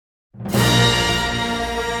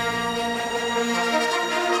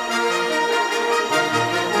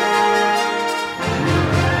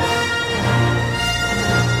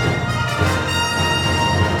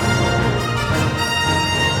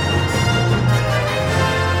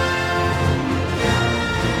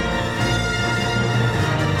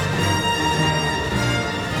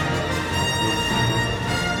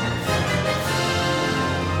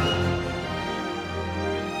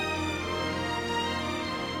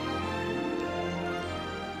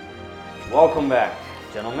Welcome back,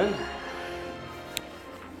 gentlemen.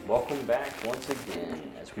 Welcome back once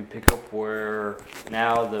again as we pick up where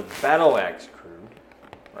now the Battle Axe crew,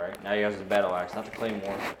 right? Now you guys have the Battle Axe, not the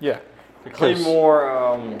Claymore. Yeah. The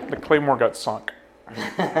Claymore, The Claymore got sunk.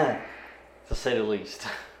 to say the least.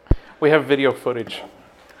 We have video footage.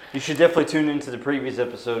 You should definitely tune into the previous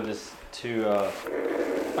episode to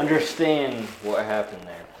understand what happened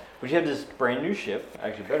there. But you have this brand new ship,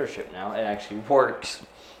 actually better ship now. It actually works,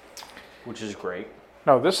 which is great.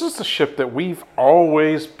 No, this is the ship that we've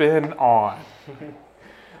always been on.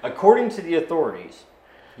 According to the authorities,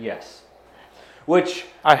 yes. Which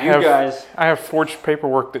I guys... have forged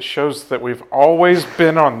paperwork that shows that we've always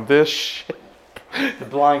been on this ship. The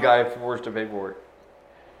blind guy forged the paperwork.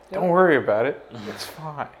 Don't worry about it. It's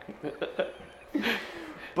fine.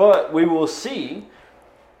 But we will see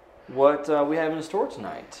what we have in store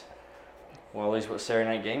tonight. Well, at least what Saturday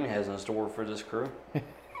Night Gaming has in store for this crew. This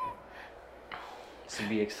will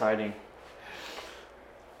be exciting.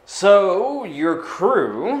 So, your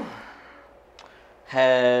crew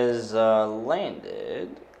has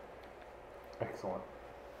landed. Excellent.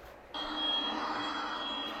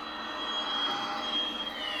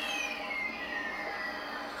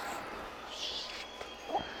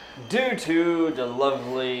 Due to the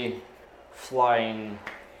lovely flying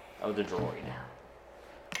of the droid.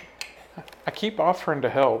 I keep offering to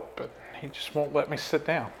help, but he just won't let me sit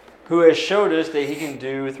down. Who has showed us that he can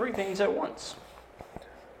do 3 things at once.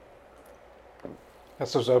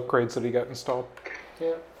 That's those upgrades that he got installed.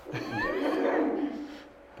 Yeah.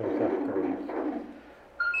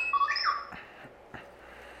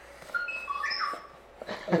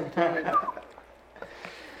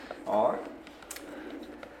 Alright.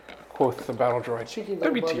 Quoth the battle droid. Chicken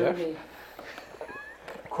don't bother WTF. me.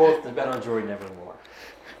 Quote the battle droid nevermore.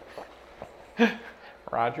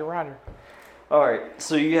 Roger, Roger. Alright,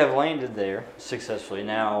 so you have landed there successfully.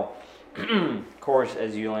 Now, of course,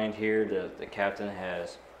 as you land here, the captain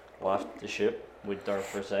has left the ship with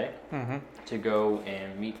Darth Versay to go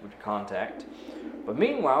and meet with contact. But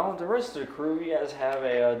meanwhile, the rest of the crew, you guys have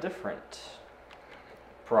a different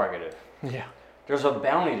prerogative. Yeah. There's a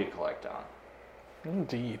bounty to collect on.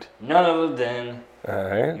 Indeed. None other than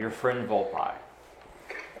Alright. your friend Volpi.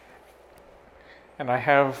 And I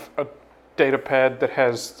have a data pad that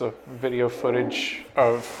has the video footage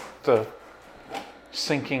of the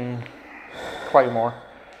sinking Claymore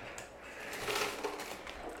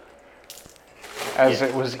as Yeah.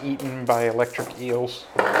 it was eaten by electric eels.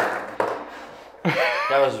 That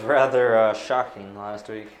was rather shocking last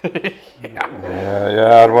week.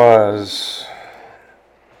 Yeah, it was.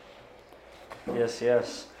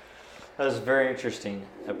 Yes. That was a very interesting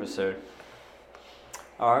episode.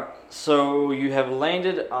 Alright, so you have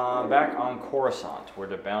landed back on Coruscant, where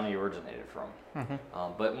the bounty originated from.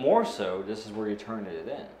 But more so, this is where you turned it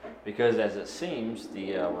in. Because as it seems,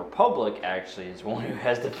 the Republic actually is one who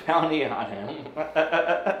has the bounty on him.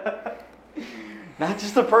 Not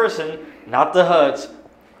just the person, not the Hutts,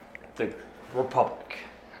 the Republic.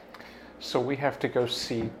 So we have to go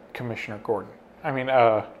see Commissioner Gordon.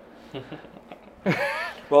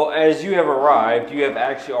 Well, as you have arrived, you have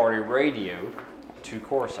actually already radioed to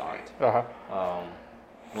Coruscant. Let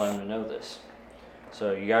them know this.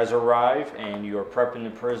 So you guys arrive and you are prepping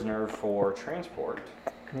the prisoner for transport.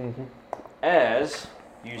 As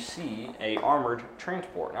you see a armored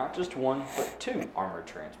transport, not just one, but 2 armored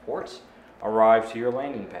transports arrive to your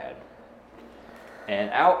landing pad. And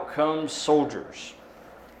out comes soldiers.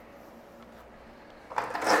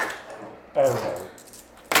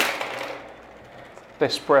 They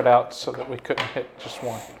spread out so that we couldn't hit just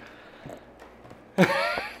one.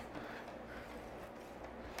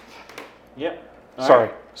 Yep. All Sorry,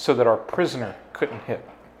 right. so that our prisoner couldn't hit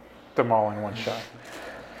them all in one shot.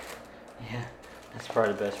 Yeah, that's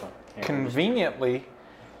probably the best one. Here, Conveniently,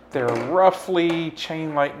 they're roughly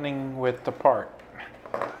chain lightning width apart.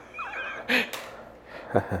 there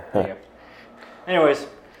you go. Anyways,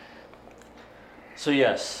 so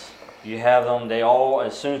yes, you have them. They all,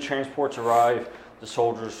 as soon as transports arrive, the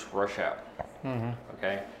soldiers rush out.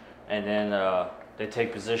 Okay, and then they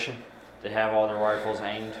take position. They have all their rifles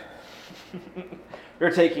aimed.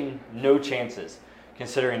 They're taking no chances,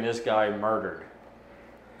 considering this guy murdered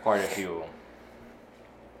quite a few of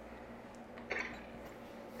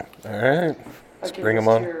them. Alright. Let's bring him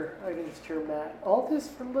on. I can just hear Matt. All this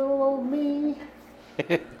for little old me.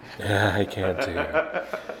 Yeah, I can't do it.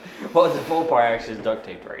 Well, the Volpi actually is duct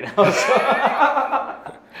taped right now.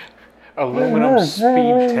 So. Aluminum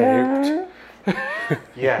speed taped.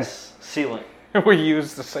 Yes, sealant. We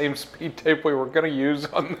used the same speed tape we were going to use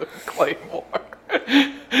on the Claymore.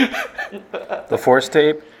 The force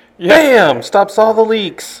tape? Bam! Stops all the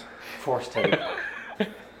leaks. Force tape.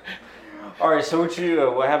 All right. So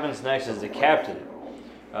what happens next is the captain.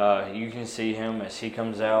 You can see him as he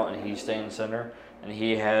comes out, and he's staying center, and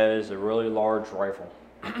he has a really large rifle.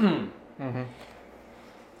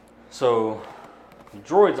 So, the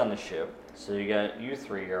droid's on the ship. So you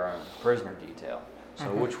three are on prisoner detail. So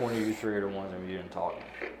which one of you three are the ones that are doing talking?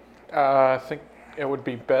 I think it would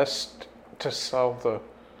be best to sell the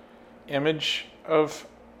image of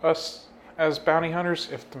us as bounty hunters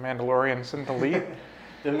if the Mandalorian's in the lead.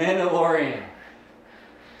 The Mandalorian.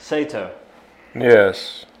 Sato.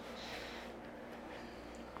 Yes.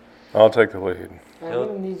 I'll take the lead. I'm going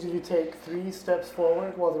to need you to take 3 steps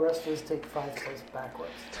forward while the rest of us take 5 steps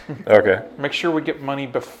backwards. Okay. Make sure we get money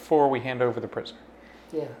before we hand over the prisoner.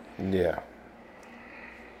 Yeah. Yeah.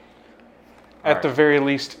 At the very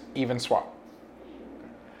least, even swap.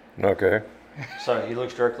 Okay. So he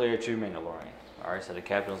looks directly at you, Mandalorian. All right, so the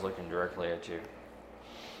captain's looking directly at you.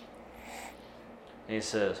 And he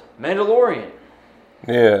says, Mandalorian,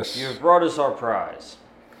 Yes. you've brought us our prize.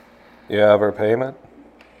 You have our payment?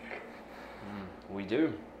 We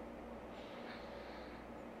do.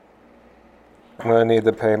 I'm going to need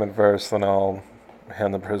the payment first, then I'll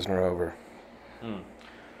hand the prisoner over.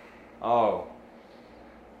 Oh,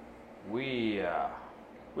 we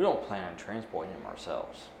don't plan on transporting him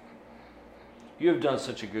ourselves. You have done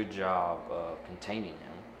such a good job of containing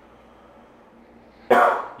him.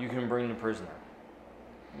 You can bring the prisoner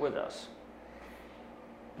with us.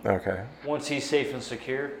 Okay. Once he's safe and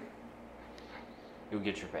secured, you'll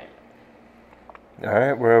get your payment. All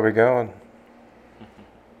right, where are we going?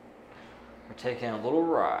 We're taking a little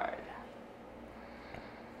ride.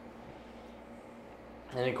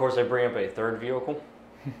 And of course, I bring up a third vehicle.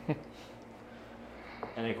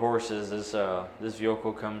 And of course, as this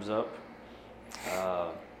vehicle comes up,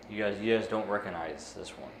 you guys don't recognize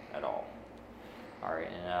this one at all. All right,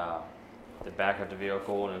 and the back of the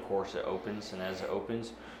vehicle, and of course, it opens. And as it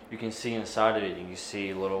opens, you can see inside of it. You can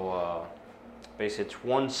see little, basically, it's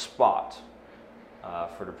one spot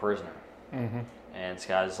for the prisoner, and it's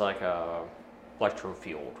got like a electro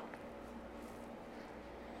field.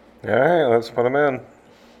 All right, let's put him in.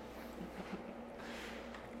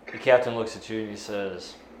 The captain looks at you and he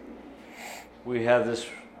says, "We have this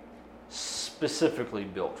specifically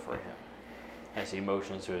built for him," as he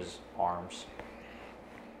motions to his arms.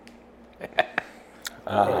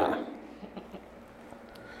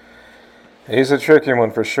 He's a tricky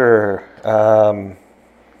one for sure.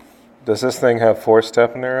 Does this thing have force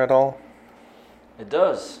step in there at all? It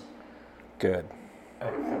does. Good.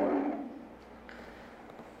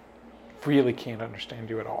 Really can't understand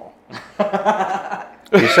you at all.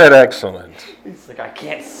 You said excellent. He's like, I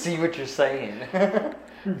can't see what you're saying.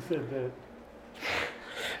 Who said that?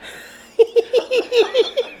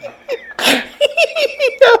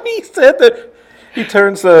 No, he said that. He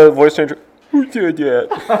turns the voice changer. Who did that?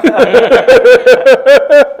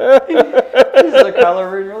 He's like,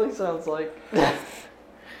 Kylo Ren really sounds like.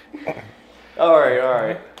 All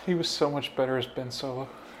right. He was so much better as Ben Solo.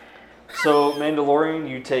 So, Mandalorian,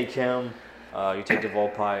 you take him, you take the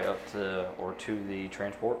Volpi up to the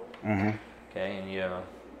transport. Mm-hmm. Okay, and you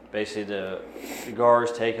basically the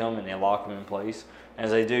guards take him and they lock him in place.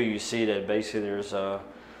 As they do, you see that basically there's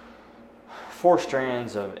 4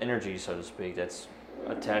 strands of energy, so to speak, that's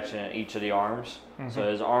attached to each of the arms. So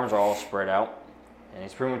his arms are all spread out, and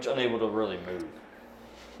he's pretty much unable to really move.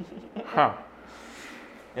 Huh.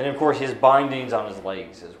 And of course, he has bindings on his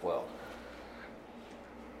legs as well.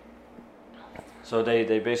 So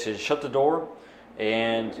they basically shut the door,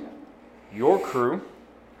 and your crew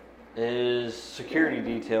is security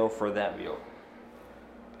detail for that vehicle.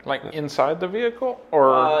 Like inside the vehicle?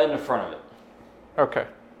 Or In the front of it. okay.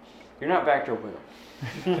 You're not backed up with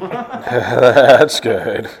them. That's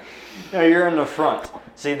good. No, you're in the front.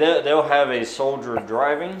 See, they'll have a soldier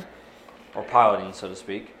driving, or piloting, so to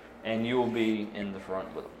speak, and you will be in the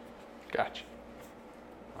front with them. Gotcha.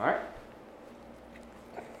 All right?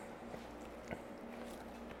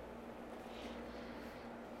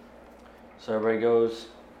 So everybody goes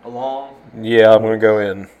along. Yeah, I'm going to go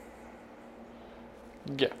in.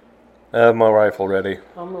 Yeah. I have my rifle ready.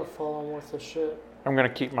 I'm gonna follow him with the shit. I'm going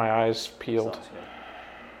to keep my eyes peeled. Sounds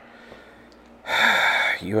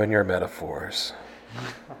good. You and your metaphors.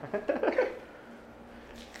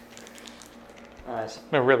 Nice.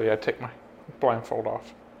 No, really, I take my blindfold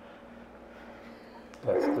off.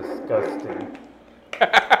 That's disgusting.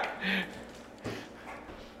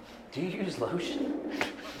 Do you use lotion?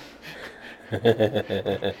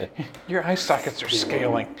 Your eye sockets are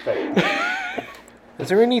scaling. Is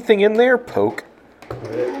there anything in there? Poke.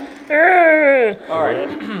 All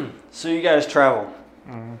right. So you guys travel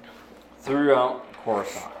throughout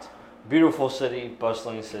Coruscant. Beautiful city,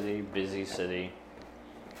 bustling city, busy city.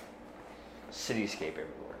 Cityscape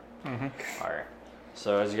everywhere. All right.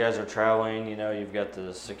 So as you guys are traveling, you've got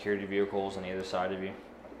the security vehicles on the other side of you.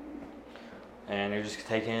 And you're just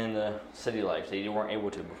taking in the city life that you weren't able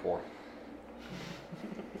to before.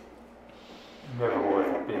 Never was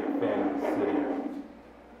a big fan of the city.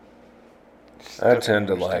 I tend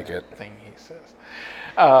to like it. Thing he says.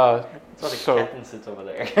 It's like So- a captain sits over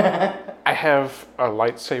there. I have a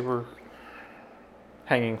lightsaber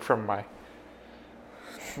hanging from my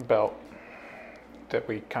belt that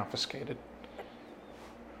we confiscated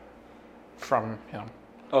from him.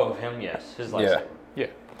 Oh, him, yes. His Yeah. lightsaber. Yeah.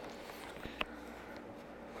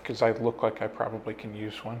 Because I look like I probably can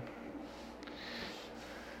use one.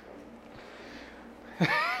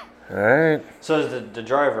 All right. So as the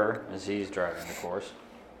driver, as he's driving, of course,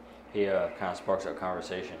 he kind of sparks up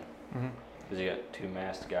conversation. Because you got two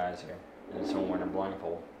masked guys here, and someone wearing a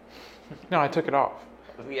blindfold. No, I took it off.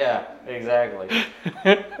 Yeah, exactly.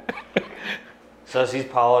 So as he's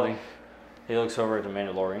piloting, he looks over at the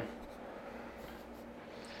Mandalorian.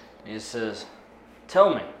 He says,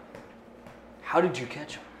 "Tell me, how did you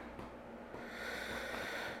catch him?"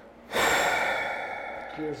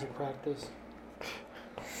 Years of practice.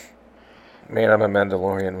 Man, I'm a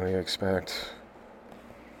Mandalorian. What do you expect?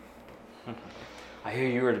 I hear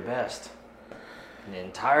you were the best in the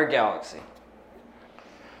entire galaxy.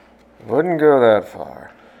 Wouldn't go that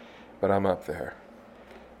far, but I'm up there.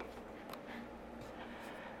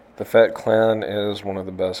 The Fett clan is one of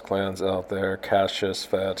the best clans out there. Cassius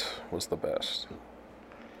Fett was the best.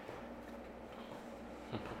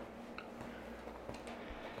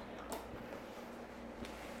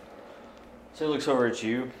 So he looks over at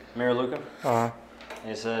you, Mayor Luca, Uh, and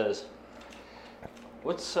he says,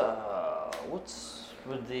 "What's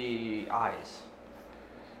with the eyes?"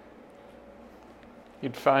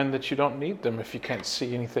 you'd find that you don't need them if you can't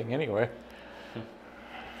see anything anyway.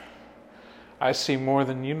 I see more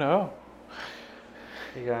than you know.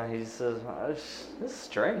 He says, this is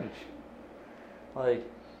strange. Like,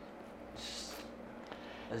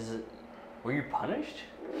 were you punished?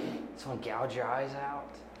 Someone gouge your eyes out?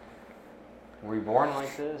 Were you born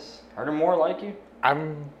like this? Are there more like you?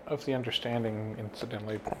 I'm of the understanding,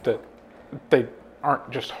 incidentally, that they aren't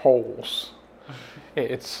just holes.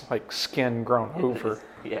 It's like skin grown over.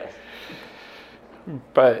 Yes.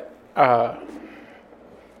 But I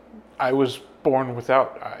was born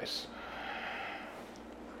without eyes,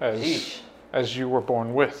 Sheesh. as you were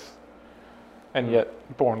born with, and yet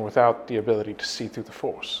born without the ability to see through the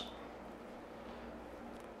Force.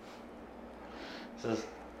 Says,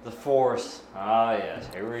 the Force. Ah, yes.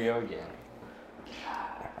 Here we go again.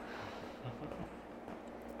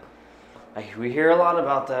 We hear a lot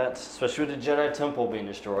about that, especially with the Jedi Temple being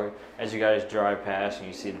destroyed. As you guys drive past and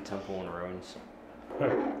you see the temple in ruins.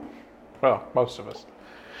 Well, most of us.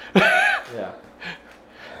 Yeah.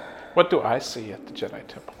 What do I see at the Jedi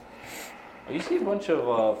Temple? You see a bunch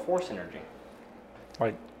of Force energy.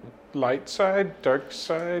 Like light side, dark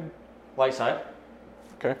side? Light side.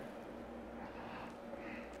 Okay.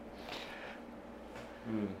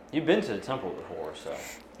 You've been to the temple before, so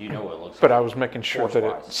you know what it looks But like. I was making sure that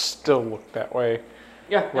it Force-wise. still looked that way,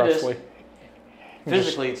 Yeah, it roughly. is.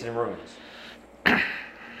 Physically, it's in ruins.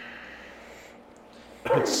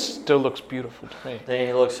 It still looks beautiful to me. Then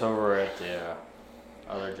he looks over at the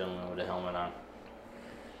other gentleman with the helmet on.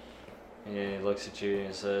 And he looks at you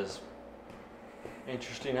and says,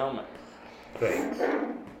 "Interesting helmet." Thanks.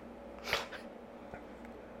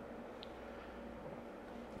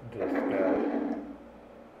 This guy.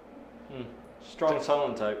 Strong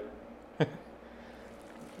silent type.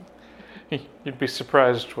 You'd be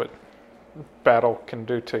surprised what battle can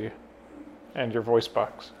do to you and your voice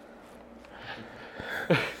box.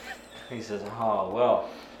 He says, "Oh, well.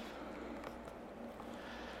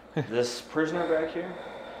 This prisoner back here,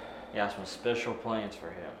 he has some special plans for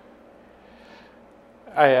him."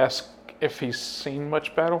 I ask if he's seen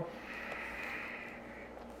much battle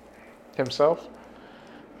himself.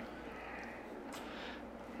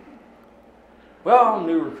 Well, I'm a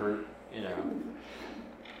new recruit, you know.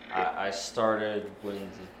 I started when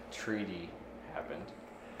the treaty happened.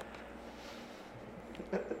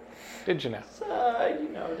 Did you know?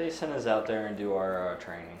 So, they sent us out there and do our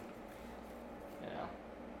training. You know.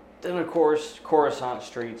 Then, of course, Coruscant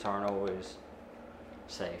streets aren't always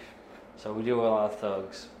safe. So we deal with a lot of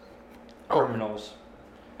thugs, criminals.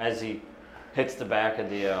 As he hits the back of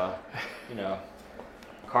the,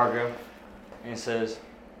 cargo, and he says,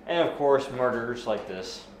 and of course, murderers like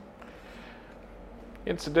this.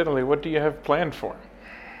 Incidentally, what do you have planned for him?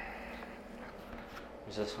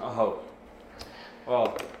 He says, oh,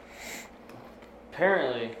 well,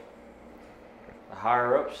 apparently the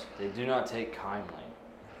higher-ups, they do not take kindly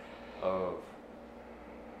of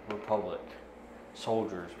Republic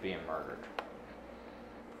soldiers being murdered,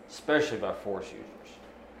 especially by Force users.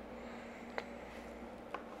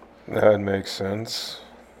 That makes sense.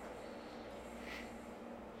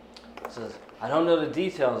 He says, I don't know the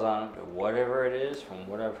details on it, but whatever it is, from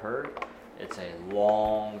what I've heard, it's a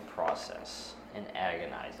long process and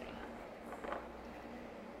agonizing.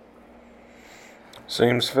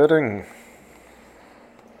 Seems fitting.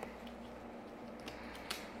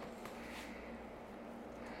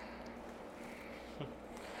 He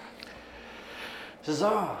says,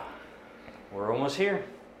 we're almost here.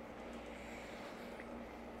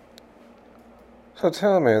 So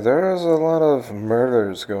tell me, there's a lot of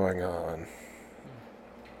murders going on.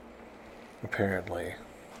 Apparently.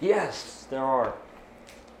 Yes, there are.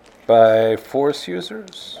 By Force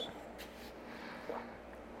users?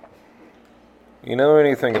 You know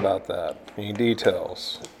anything about that? Any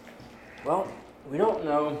details? Well, we don't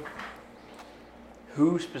know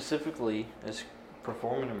who specifically is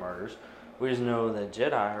performing the murders. We just know that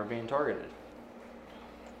Jedi are being targeted.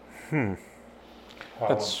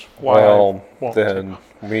 That's why I Well, won't then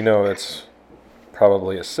we know it's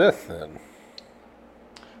probably a Sith then.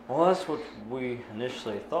 Well, that's what we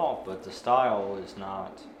initially thought, but the style is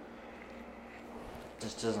not,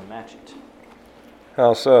 just doesn't match it.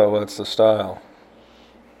 How so? What's the style?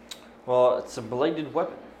 Well, it's a bladed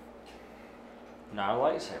weapon, not a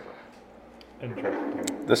lightsaber.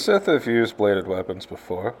 Interesting. The Sith have used bladed weapons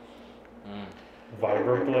before.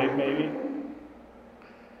 Vibroblade, maybe?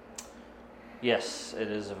 Yes, it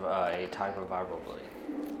is a type of vibroblade.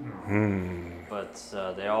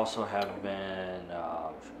 But they also have been,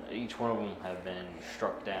 each one of them have been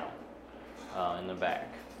struck down in the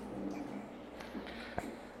back.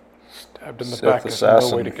 Stabbed in the Sith back is no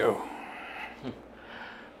assassin. way to go.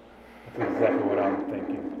 That's exactly what I'm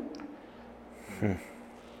thinking.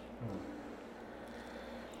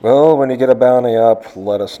 Well, when you get a bounty up,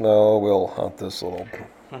 let us know. We'll hunt this little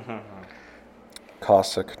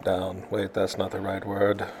Cossack down. Wait, that's not the right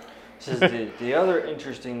word. Says the other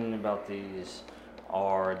interesting thing about these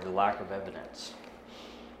are the lack of evidence.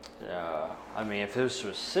 I mean, if this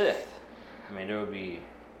was Sith, I mean, there would be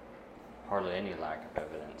hardly any lack of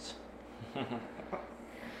evidence.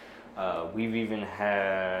 We've even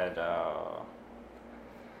had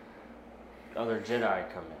other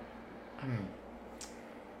Jedi come in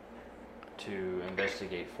to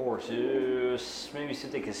investigate Force. Maybe see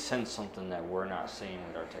if they could sense something that we're not seeing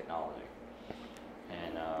with our technology.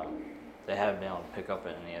 And they haven't been able to pick up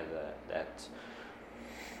any of that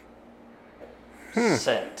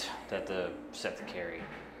scent that the Sith carry.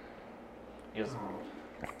 He goes,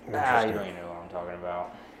 you don't even know what I'm talking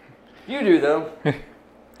about. You do, though.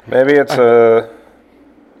 Maybe it's a...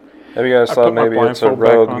 Maybe you guys I thought put my maybe it's a blindfold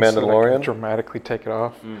back rogue on so that I can Mandalorian? dramatically take it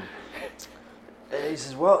off. And he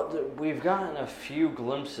says, well, we've gotten a few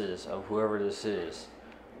glimpses of whoever this is,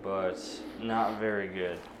 but not very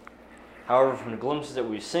good. However, from the glimpses that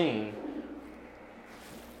we've seen,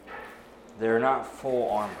 they're not full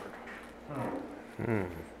armored.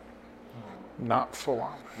 Not full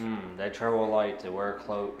armor. They travel light, they wear a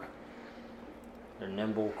cloak, they're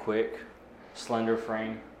nimble, quick, slender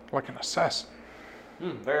frame. Like an assassin.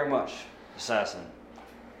 Very much assassin.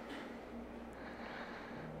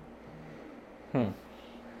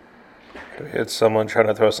 It's someone trying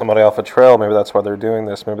to throw somebody off a trail. Maybe that's why they're doing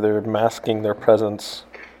this. Maybe they're masking their presence.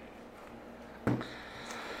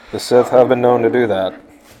 The Sith have been known to do that.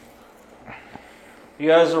 You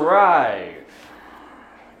guys arrive.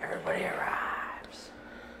 Everybody arrives.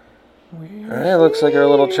 Alright, looks like our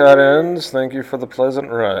little chat ends. Thank you for the pleasant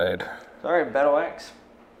ride. All right, Battle Axe.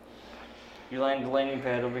 You land the landing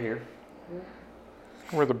pad over here.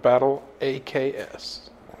 We're the Battle AKS.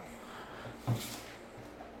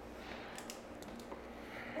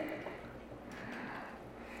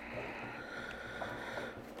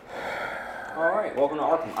 All right, welcome to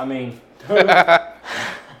Arkham. I mean,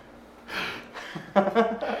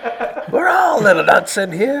 We're all little nuts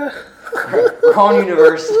in here. wrong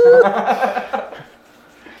universe.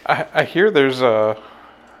 I hear there's a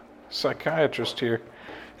psychiatrist here.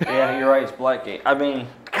 Yeah, you're right. It's Blackgate. I mean,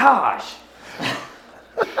 gosh.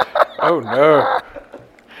 Oh no.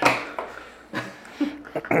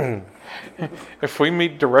 If we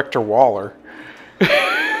meet Director Waller,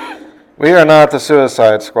 We are not the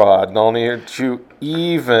Suicide Squad. No need to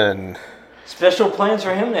even. Special plans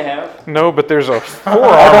for him to have. no, but there's a I forearm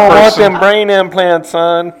don't want person. them brain implants,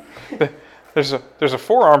 son. There's a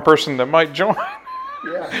forearm person that might join.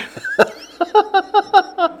 Yeah.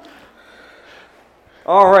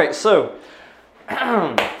 All right, so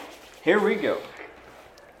here we go.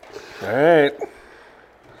 All right.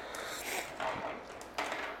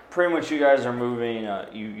 Pretty much, you guys are moving.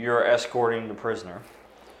 You're escorting the prisoner.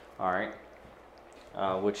 All right.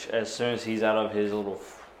 Which, as soon as he's out of his little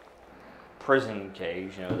prison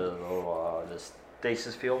cage, the little the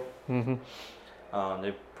stasis field, Mm-hmm.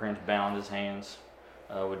 they pretty much bound his hands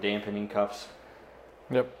with dampening cuffs.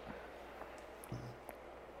 Yep.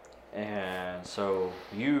 And so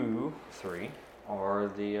you three are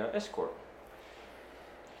the escort.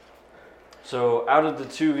 So out of the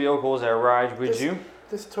two vehicles that arrived with you,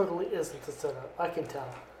 This totally isn't a setup. I can tell.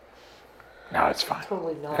 No, it's fine.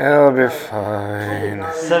 Totally not. It'll be Totally fine.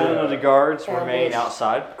 not a 7 of the guards Ambush. remain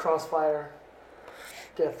outside. Crossfire.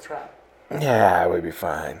 Death trap. Yeah, we'll be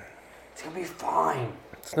fine. It's gonna be fine.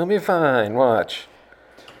 It's gonna be fine. Watch.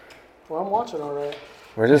 Well, I'm watching all right.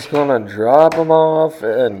 We're just gonna drop them off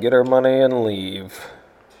and get our money and leave.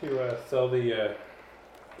 To sell the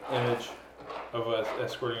image of us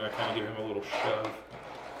escorting, I kind of give him a little shove.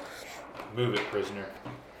 Move it, prisoner.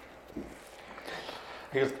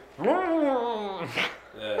 He goes,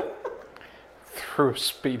 Through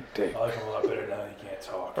speed tape. I like him a lot better now he can't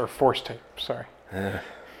talk. Or force tape, sorry. Yeah.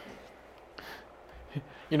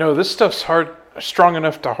 This stuff's strong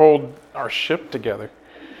enough to hold our ship together.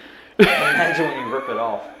 imagine when you rip it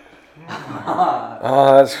off.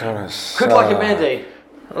 Oh, that's gonna suck. Quick like a Band-Aid.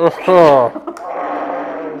 Oh.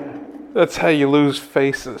 That's how you lose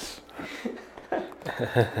faces.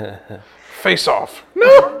 Face off.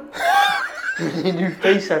 No! New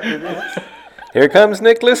face after this. Here comes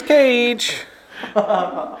Nicolas Cage.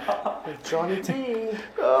 Johnny T.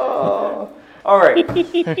 Oh. All right.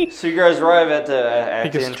 So you guys arrive at He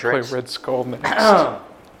the gets to play entrance. Red Skull next.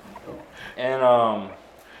 And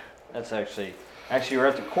that's actually you're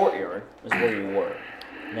at the courtyard is where you were.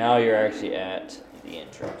 Now you're actually at the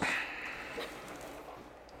entrance.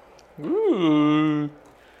 Ooh.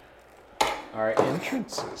 All right.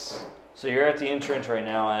 Entrances. So you're at the entrance right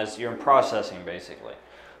now as you're in processing basically.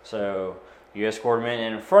 So you escort him in,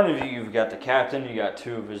 and in front of you you've got the captain. You got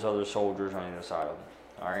 2 of his other soldiers on either side of him.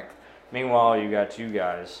 All right. Meanwhile, you got 2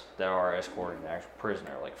 guys that are escorting the actual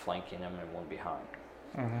prisoner, like flanking him, and one behind.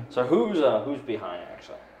 Mm-hmm. So who's behind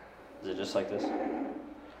actually? Is it just like this?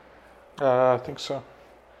 I think so.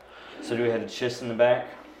 So do we have the chist in the back?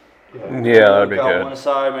 Yeah, that'd be Luke on good. one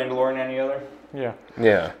side, Mandalorian on the other. Yeah.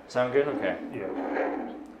 Yeah. Sound good? Okay. Yeah.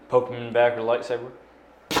 Poke him in the back with a lightsaber.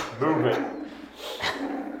 Move it.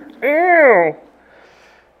 Ew.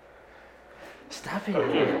 Stop it.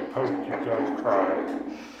 Poke, you don't cry.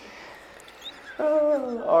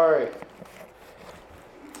 All right.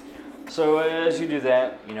 So as you do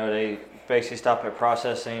that, they basically stop at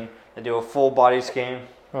processing. They do a full body scan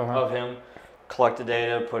Uh-huh. of him, collect the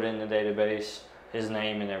data, put it in the database, his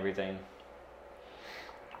name and everything.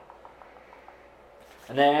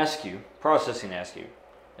 And they processing asks you.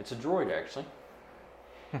 It's a droid actually.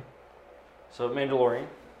 So Mandalorian.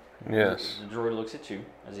 Yes. The droid looks at you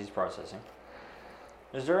as he's processing.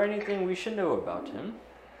 Is there anything we should know about him?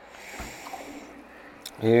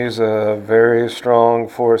 He's a very strong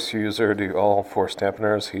force user to all force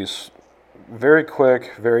dampeners. He's very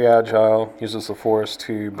quick, very agile, uses the force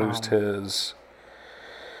to boost his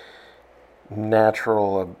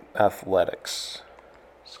natural athletics.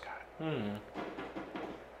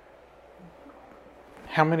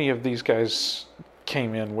 How many of these guys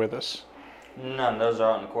came in with us? None. Those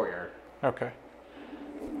are out in the courtyard. Okay.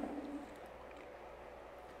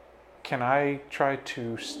 Can I try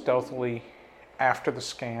to stealthily, after the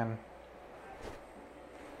scan,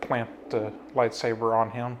 plant the lightsaber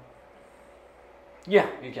on him? Yeah,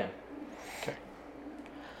 you can. Okay.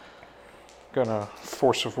 Gonna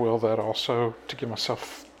force of will that also to give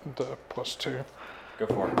myself the +2. Go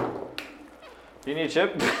for it. Do you need a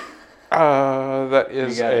chip? That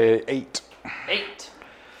is got a 8. 8.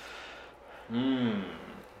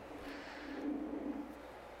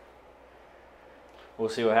 We'll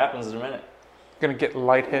see what happens in a minute. Gonna get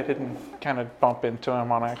lightheaded and kind of bump into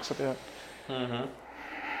him on accident. Mm-hmm.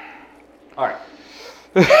 All right.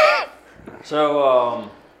 So,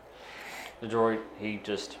 the droid, he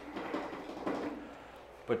just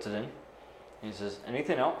puts it in. He says,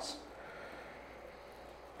 anything else?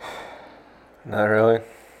 Not really.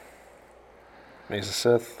 He's a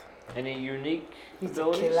Sith. Any unique He's a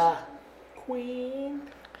abilities? killer queen.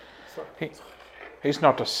 Sorry. He's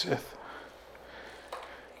not a Sith.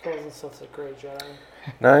 Calls himself a Grey Jedi.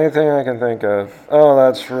 Not anything I can think of. Oh,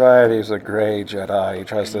 that's right. He's a gray Jedi. He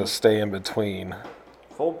tries to stay in between.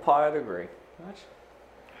 Full pie, I'd agree. What?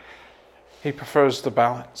 He prefers the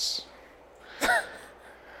balance.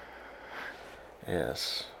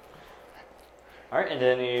 Yes. All right, and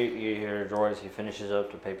then you hear the droid as he finishes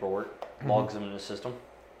up the paperwork, logs them in the system.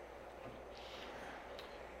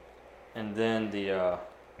 And then the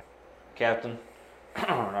captain,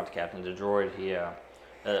 not the captain, the droid,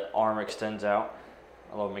 the arm extends out.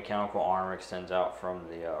 A little mechanical arm extends out from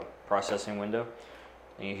the processing window.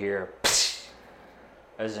 And you hear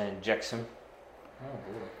as it injects him.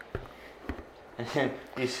 Oh, And then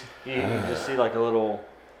you just see like a little,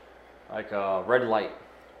 like a red light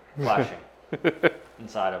flashing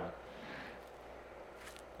inside of him.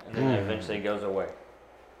 And then it eventually goes away.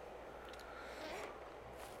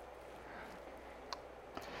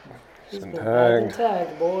 He's Been been bagged and tagged.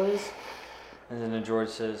 tagged, boys. And then the droid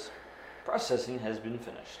says, processing has been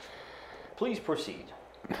finished. Please proceed.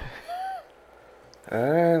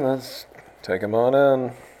 Alright, let's take him on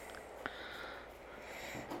in.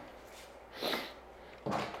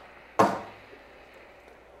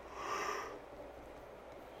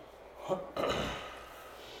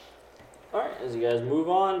 Alright, as you guys move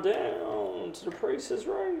on down to the Price is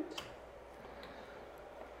Right.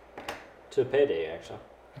 To payday, actually.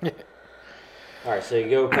 Alright, so you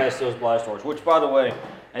go past those blast doors, which, by the way,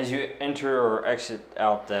 as you enter or exit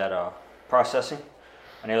out that processing,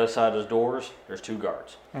 on the other side of those doors, there's 2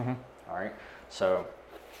 guards. Alright, so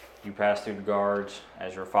you pass through the guards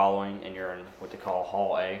as you're following, and you're in what they call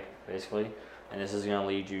Hall A, basically. And this is going to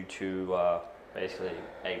lead you to basically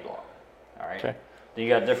A block. Alright? Okay. Then you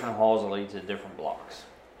got different halls that lead to different blocks.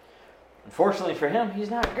 Unfortunately for him, he's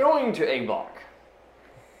not going to A block.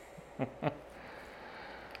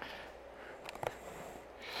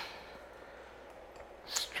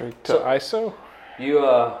 Straight to ISO?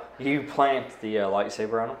 You plant the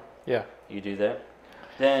lightsaber on him. Yeah. You do that.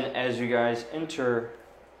 Then as you guys enter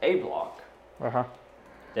A block, Uh-huh.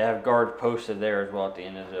 they have guards posted there as well at the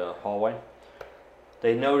end of the hallway.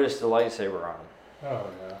 They notice the lightsaber on him. Oh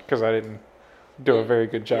no. Because I didn't do a very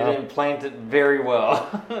good You job. didn't plant it very well.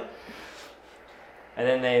 And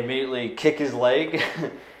then they immediately kick his leg,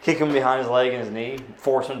 kick him behind his leg and his knee,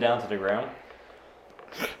 force him down to the ground.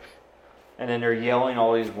 And then they're yelling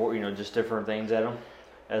all these, just different things at him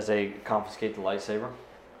as they confiscate the lightsaber.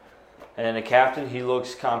 And then the captain, he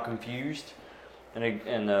looks kind of confused. And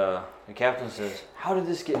the captain says, "How did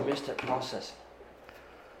this get missed at processing?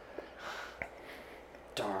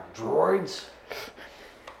 Darn droids."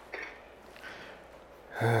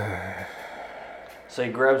 So he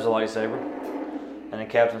grabs the lightsaber, and the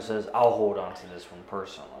captain says, "I'll hold on to this one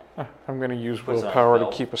personally." I'm going to use Puts on willpower to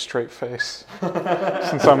belt. keep a straight face.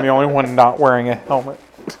 Since I'm the only one not wearing a helmet.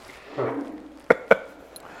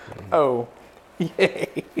 Oh. Yay.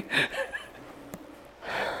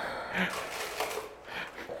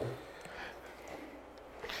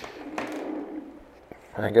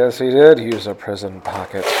 I guess he did use a prison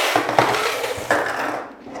pocket.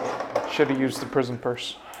 Should have used the prison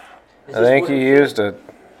purse. Is I this think what he it- used it.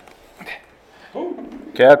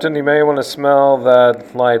 Captain, you may want to smell that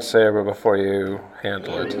lightsaber before you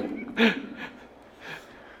handle it.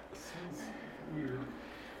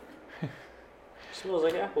 Smells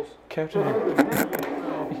like apples. Captain,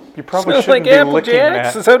 you probably Smells shouldn't like be Apple looking Jacks?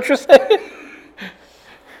 at... Is that what you're saying?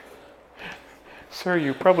 Sir,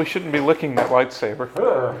 you probably shouldn't be licking that lightsaber.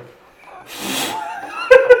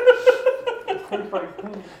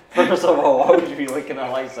 First of all, why would you be licking a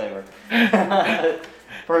lightsaber?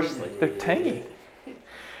 Firstly. They're tangy.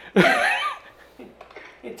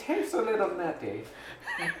 It tastes a little nutty.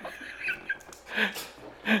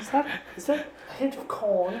 Is that a hint of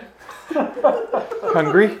corn?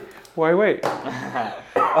 Hungry? Why wait? All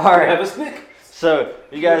right. Have a snick. So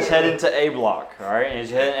you guys head into A block. All right. And as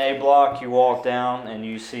you head in A block, you walk down and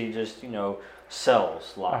you see just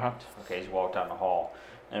cells locked. Okay. As you walk down the hall,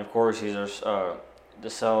 and of course these are the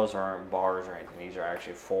cells aren't bars or anything. These are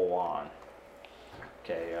actually full on.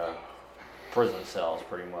 Okay. Prison cells,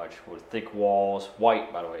 pretty much, with thick walls,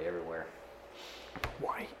 white, by the way, everywhere.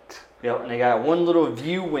 White. Yep, and they got one little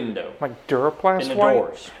view window Like Duraplast in the white?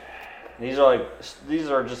 doors. These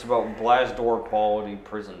are just about blast door quality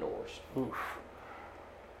prison doors. Oof.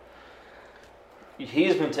 He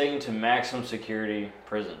has been taken to maximum security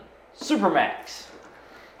prison, Super Max.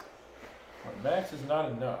 Max is not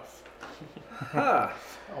enough. Ah.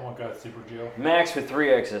 Oh my god, super jail. Max with 3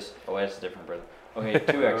 X's. Oh, that's a different prison. Okay,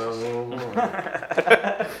 2 X's.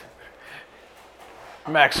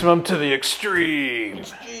 Maximum to the extreme.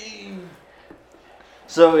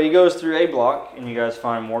 So he goes through A block, and you guys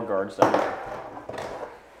find more guards there.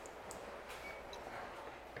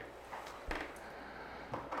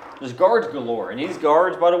 There's guards galore, and these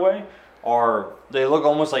guards, by the way, they look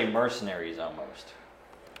almost like mercenaries almost.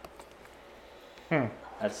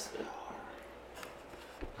 That's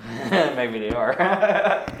maybe they are.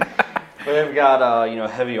 But they've got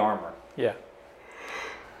heavy armor. Yeah.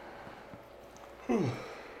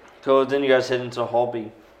 So then you guys head into Hall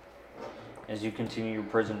B as you continue your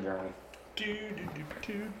prison journey.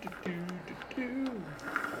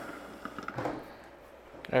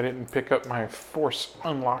 I didn't pick up my force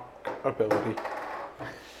unlock ability.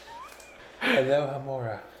 Hello,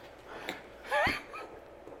 Hamura.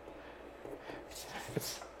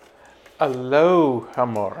 It's hello,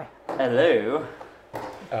 Hamura. Hello.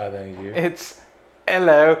 Oh, thank you. It's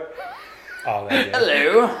hello. Oh, thank you.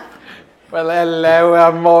 Hello. Well, hello,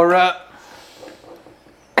 Hamura.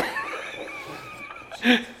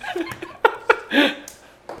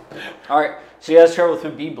 Alright, so you guys travel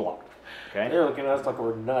through B block. Okay. They're looking at us like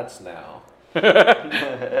we're nuts now.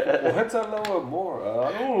 What's a lower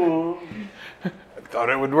more? I thought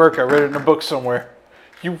it would work. I read it in a book somewhere.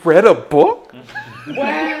 You read a book?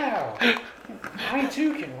 Wow! I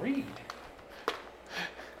too can read.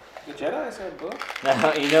 The Jedi said book.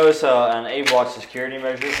 Now, you notice an A block security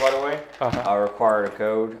measures, by the way, Uh-huh. required a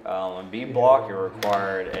code. On B block, it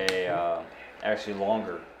required a actually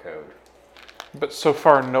longer code. But so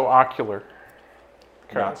far, no ocular.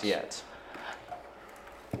 Not codes. yet.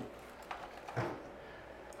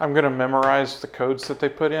 I'm going to memorize the codes that they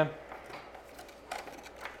put in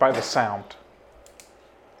by the sound.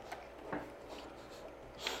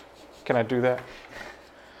 Can I do that?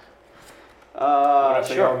 What if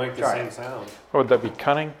they Sure. all make the Try same it. sound? Or would that be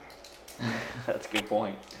cunning? That's a good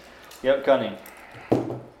point. Yep, cunning.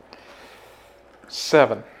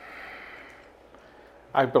 7.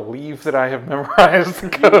 I believe that I have memorized the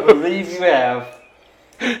I code. believe you have.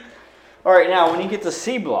 Alright, now when you get to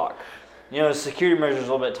C block, the security measures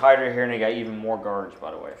a little bit tighter here and they got even more guards,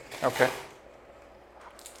 by the way. Okay.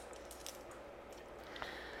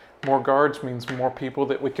 More guards means more people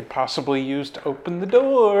that we could possibly use to open the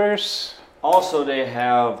doors. Also, they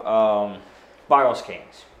have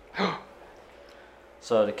bioscans.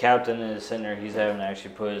 So the captain is sitting there, he's having to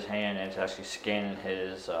actually put his hand and it's actually scanning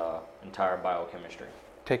his entire biochemistry.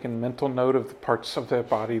 Taking mental note of the parts of the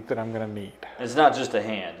body that I'm going to need. It's not just the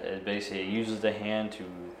hand, it basically uses the hand to,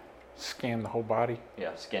 Scan the whole body.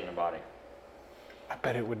 scan the body. I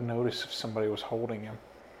bet it would notice if somebody was holding him.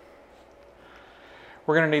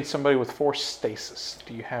 We're going to need somebody with force stasis.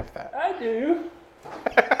 Do you have that? I do.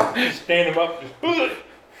 Just stand him up. Just,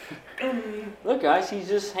 Look guys, he's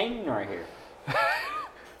just hanging right here.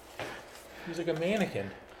 he's like a mannequin.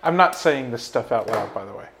 I'm not saying this stuff out loud, by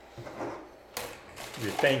the way. You're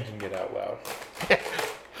thinking it out loud.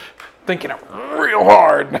 Thinking it real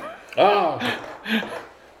hard. Oh.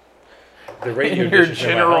 The radio In your dishes in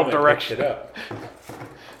my general helmet direction. picked it up.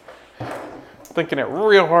 Thinking it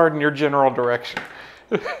real hard in your general direction.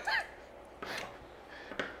 The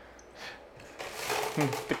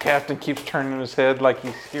captain keeps turning his head like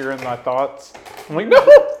he's hearing my thoughts. I'm like, no!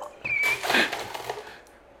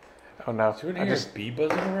 Oh no. So you I hear just, a bee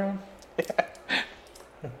buzzing around?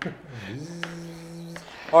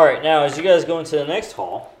 Alright, now as you guys go into the next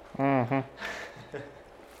hall, mm-hmm.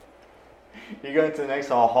 you go into the next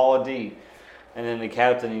hall, Hall D, and then the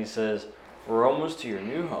captain, he says, "We're almost to your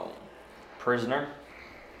new home, prisoner."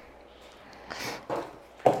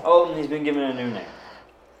 Oh, and he's been given a new name.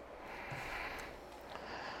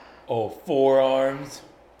 Oh, forearms.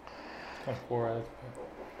 Oh, 4 eyes.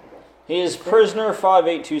 He is prisoner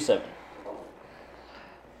 5827.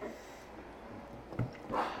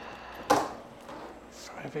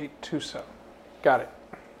 5827. Got it.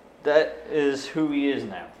 That is who he is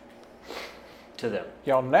now. To them.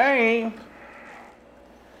 Your name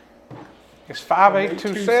is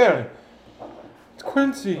 5827. It's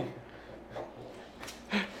Quincy.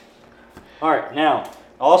 Alright, now,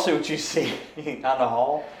 also what you see on the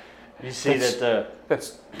hall, you see that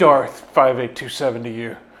That's Darth 5827 to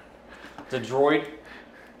you. the droid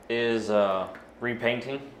is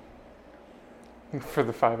repainting. For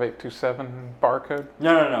the 5827 barcode?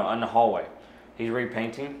 No, on the hallway. He's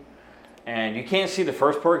repainting. And you can't see the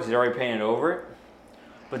first part because he's already painted over it.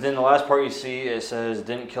 But then the last part you see, it says,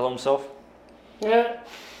 "Didn't kill himself." Yeah.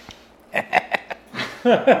 and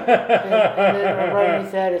then right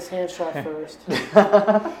underneath that is hand shot first.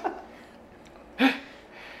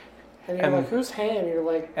 And you're like, whose hand? You're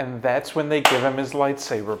like, And that's when they give him his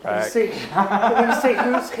lightsaber you back. say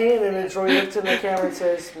whose hand, and the droid looks in the camera and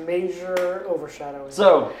says, "Major overshadowing."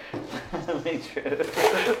 So, make sure.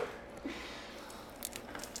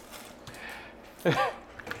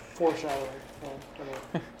 Foreshadowing.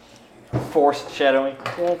 Yeah, Force shadowing.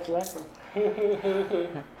 exactly.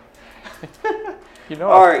 You know.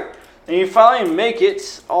 All right, and you finally make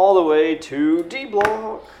it all the way to D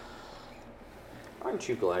block. Aren't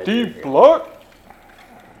you glad? D you're here? block.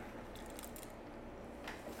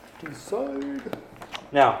 Decide.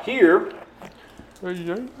 Now here,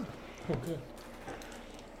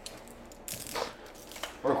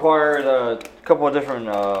 required a couple of different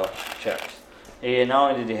checks. And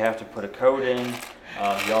not only did you have to put a code in,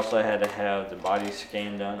 you also had to have the body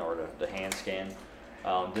scan done, or the hand scan.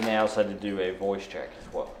 Then they also had to do a voice check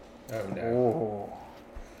as well. Oh no. Oh.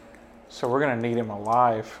 So we're gonna need him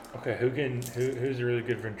alive. Okay, who's a really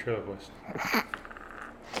good ventriloquist?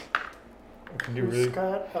 Who can do Who's really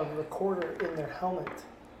got a recorder in their helmet?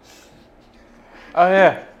 Oh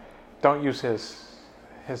yeah. Don't use his.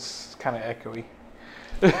 His kind of echoey.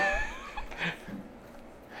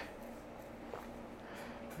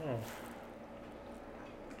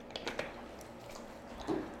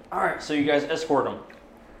 All right, so you guys escort them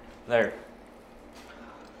there.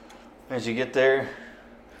 As you get there,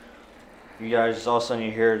 you guys all of a sudden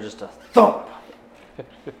you hear just a thump,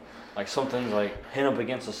 like something's like hit up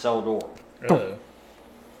against a cell door.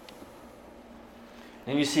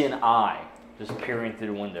 Then you see an eye just peering through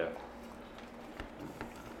the window.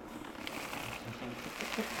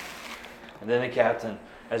 And then the captain,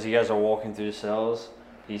 as you guys are walking through the cells,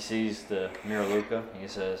 he sees the Miraluka and he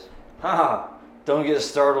says, "Ha! Don't get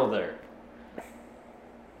startled there.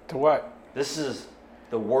 To what? This is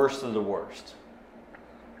the worst of the worst.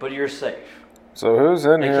 But you're safe. So who's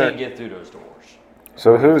in They here? can't get through those doors."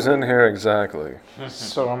 So who's in here exactly?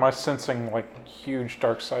 So am I sensing like huge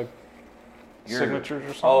dark side signatures or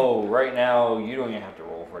something? Oh, right now you don't even have to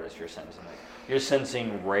roll for this. You're sensing it. You're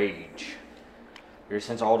sensing rage. You're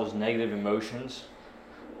sensing all those negative emotions.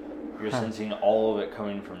 You're sensing all of it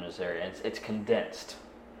coming from this area. It's condensed.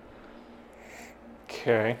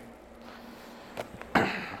 Okay.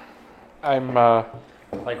 I'm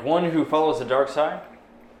Like one who follows the dark side.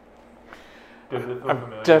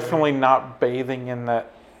 I'm definitely not bathing in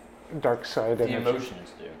that dark side The energy.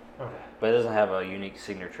 emotions do. Okay. But it doesn't have a unique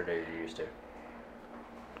signature that you're used to.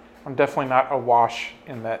 I'm definitely not awash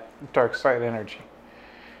in that dark side energy.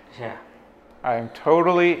 Yeah. I am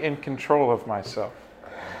totally in control of myself.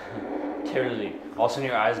 Totally. All of a sudden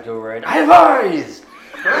your eyes go red. I have eyes!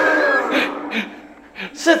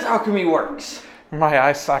 Sith alchemy works. My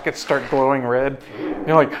eye sockets start glowing red.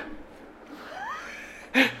 You're like,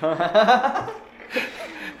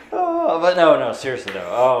 But no, seriously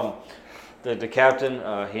though. The captain,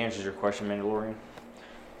 he answers your question, Mandalorian. And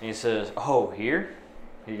he says, "Oh, here?"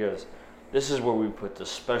 He goes, "This is where we put the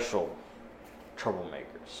special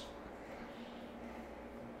troublemakers.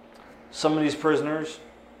 Some of these prisoners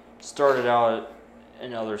started out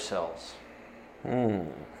in other cells."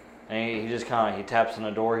 And he just he taps on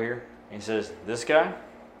the door here. And he says, "This guy?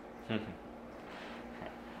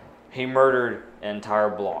 He murdered an entire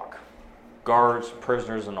block. Guards,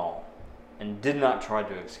 prisoners, and all. And did not try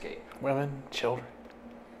to escape. women, children.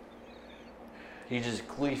 He just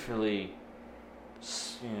gleefully,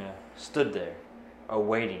 stood there,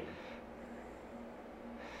 awaiting."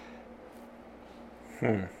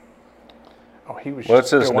 Oh, he was What's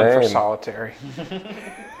just his going for name? solitary. Do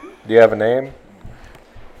you have a name?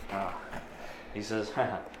 He says,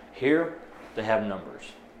 "Here, they have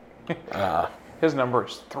numbers. His number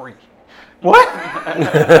is 3. What?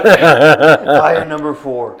 I am number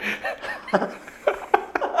 4.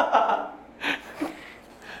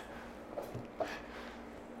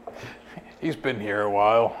 He's been here a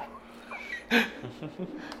while.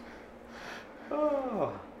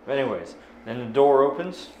 Oh. Anyways, then the door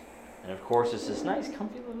opens, and of course it's this nice,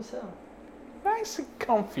 comfy little cell. Nice and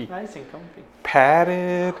comfy. Nice and comfy.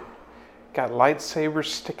 Padded. Got lightsabers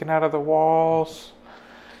sticking out of the walls.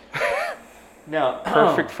 Now,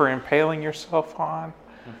 Perfect for impaling yourself on.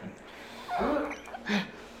 And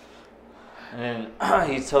then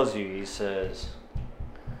he tells you, he says,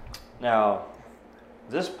 "Now,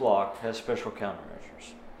 this block has special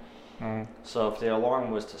countermeasures. So if the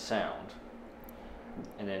alarm was to sound,"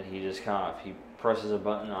 and then he just he presses a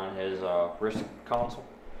button on his wrist console,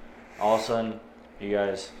 all of a sudden you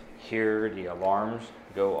guys hear the alarms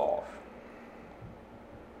go off.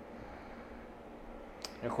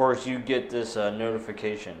 And of course you get this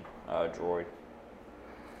notification, droid.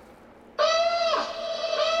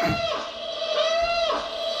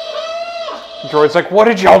 Droid's like, what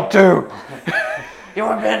did y'all do? "You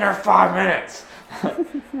haven't been there 5 minutes." But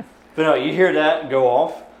no, you hear that go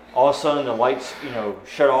off. All of a sudden, the lights,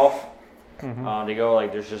 shut off. They go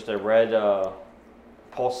there's just a red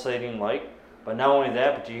pulsating light. But not only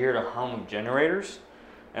that, but you hear the hum of generators,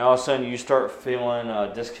 and all of a sudden you start feeling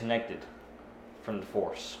disconnected. from the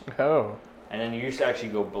force. Oh. And then you used to actually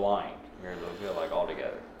go blind. You're a little bit like all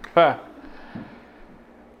together. Ha.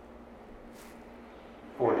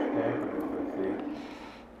 Force dampeners,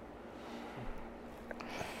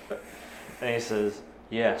 I And he says,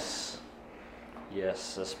 yes,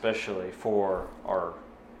 especially for our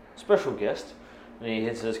special guest. And he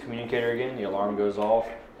hits his communicator again, the alarm goes off,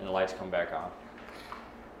 and the lights come back on.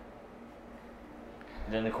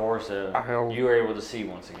 And then, of course, you were able to see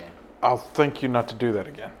once again. I'll thank you not to do that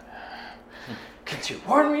again. Could you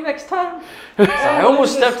warn me next time? 'Cause I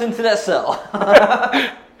almost stepped into that cell.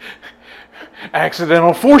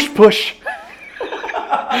 Accidental force push.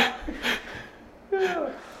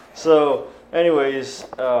 So, anyways,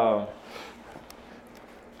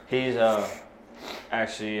 he's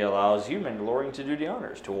actually allows you, Mandalorian, to do the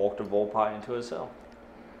honors, to walk the Volpi into his cell.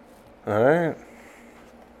 All right.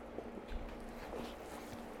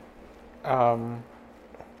 And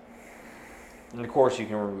of course, you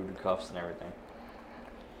can remove the cuffs and everything.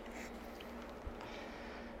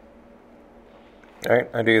 All right,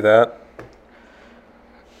 I do that.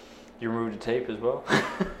 You remove the tape as well.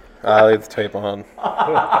 I leave the tape on.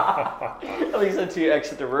 At least until you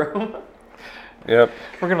exit the room. Yep.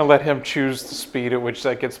 We're going to let him choose the speed at which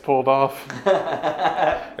that gets pulled off.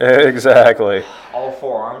 Exactly. All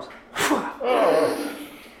four arms.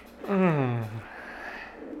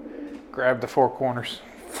 Grab the four corners.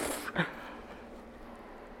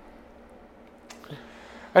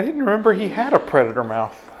 I didn't remember he had a predator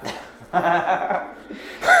mouth.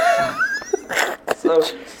 So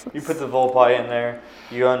you put the Volpi in there,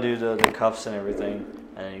 you undo the cuffs and everything,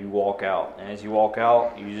 and you walk out. And as you walk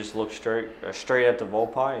out, you just look straight at the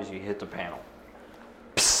Volpi as you hit the panel.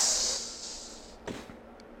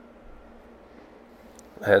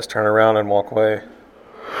 I just turn around and walk away.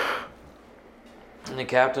 And the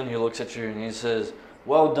captain, he looks at you and he says,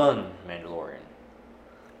 "Well done, Mandalorian."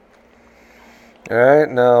 All right,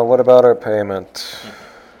 now what about our payment?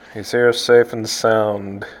 He's here safe and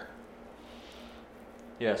sound.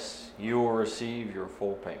 Yes, you will receive your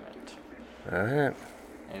full payment. All right.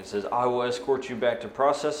 And it says, "I will escort you back to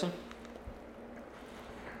processing,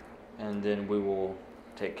 and then we will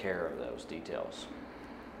take care of those details."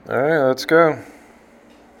 All right, let's go.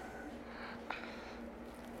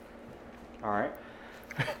 All right.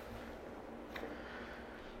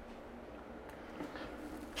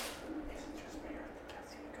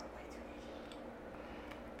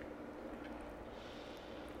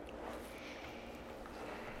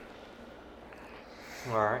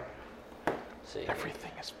 All right. See.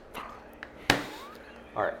 Everything is fine.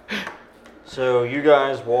 All right. So you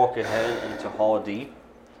guys walk ahead into Hall D.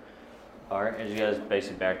 All right, as you guys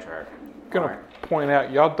basically backtrack. Gonna All right. point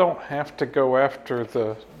out, y'all don't have to go after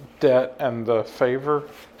the debt and the favor,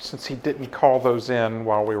 since he didn't call those in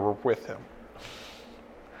while we were with him.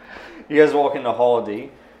 You guys walk into Hall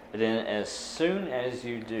D, and then as soon as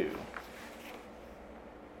you do,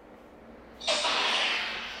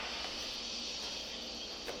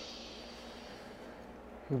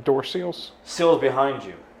 Door seals? seals behind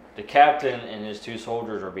you. The captain and his two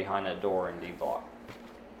soldiers are behind that door in D block.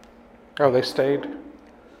 Oh, they stayed?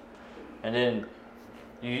 And then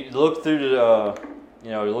you look through the,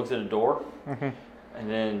 you look through the door, and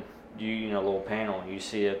then a little panel, and you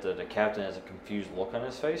see that the captain has a confused look on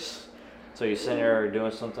his face. So he's sitting there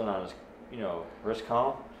doing something on his, wrist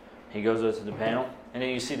column. He goes over to the panel, and then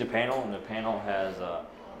you see the panel, and the panel has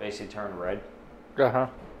basically turned red Uh-huh.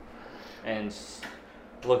 and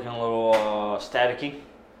looking a little staticky.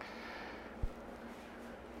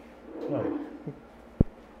 Oh,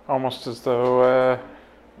 Almost as though,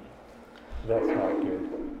 that's not good.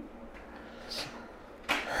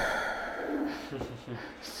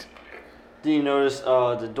 Do you notice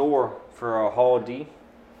the door for Hall D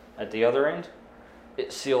at the other end?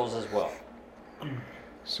 It seals as well.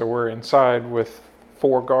 so we're inside with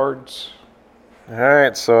 4 guards. All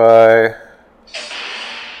right, so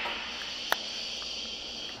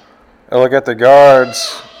I look at the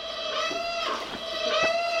guards